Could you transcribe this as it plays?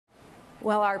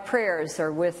Well, our prayers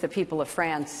are with the people of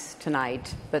France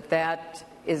tonight, but that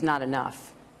is not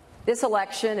enough. This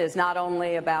election is not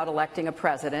only about electing a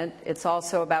president, it's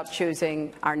also about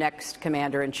choosing our next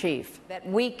commander-in-chief. That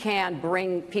we can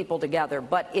bring people together,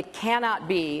 but it cannot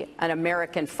be an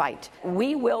American fight.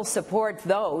 We will support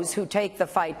those who take the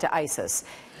fight to ISIS.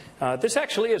 This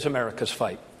actually is America's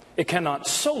fight. It cannot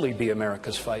solely be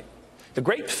America's fight. The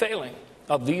great failing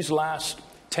of these last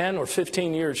 10 or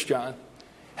 15 years, John,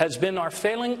 has been our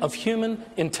failing of human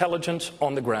intelligence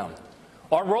on the ground.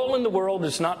 Our role in the world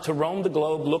is not to roam the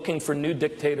globe looking for new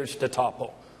dictators to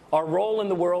topple. Our role in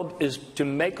the world is to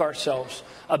make ourselves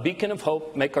a beacon of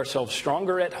hope, make ourselves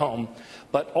stronger at home,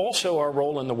 but also our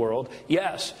role in the world,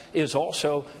 yes, is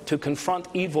also to confront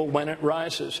evil when it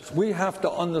rises. We have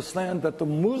to understand that the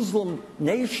Muslim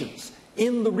nations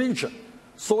in the region,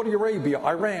 Saudi Arabia,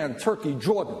 Iran, Turkey,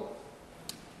 Jordan,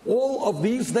 all of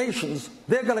these nations,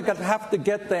 they're going to have to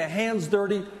get their hands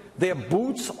dirty, their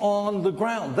boots on the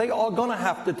ground. They are going to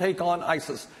have to take on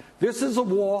ISIS. This is a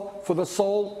war for the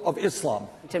soul of Islam.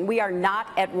 And we are not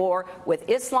at war with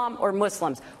Islam or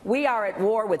Muslims. We are at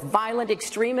war with violent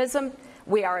extremism.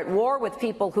 We are at war with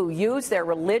people who use their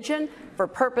religion for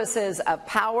purposes of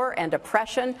power and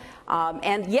oppression.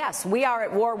 And yes, we are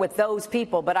at war with those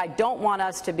people, but I don't want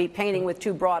us to be painting with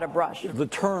too broad a brush. The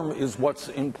term is what's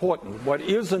important. What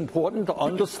is important to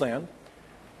understand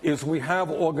is we have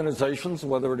organizations,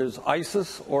 whether it is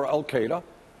ISIS or Al-Qaeda,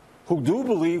 who do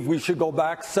believe we should go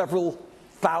back several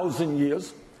thousand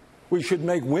years. We should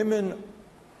make women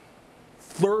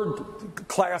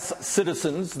third-class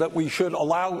citizens, that we should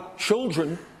allow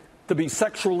children to be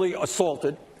sexually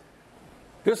assaulted.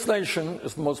 This nation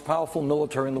is the most powerful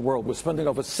military in the world. We're spending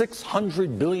over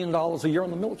 $600 billion a year on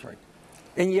the military.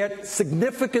 And yet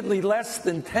significantly less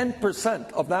than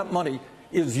 10% of that money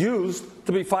is used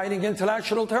to be fighting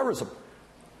international terrorism.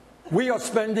 We are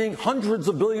spending hundreds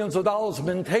of billions of dollars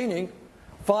maintaining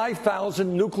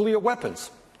 5,000 nuclear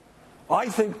weapons. I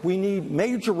think we need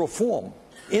major reform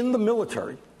in the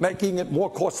military, making it more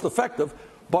cost-effective,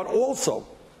 but also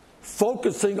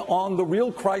focusing on the real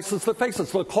crisis that faces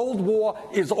us. The Cold War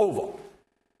is over.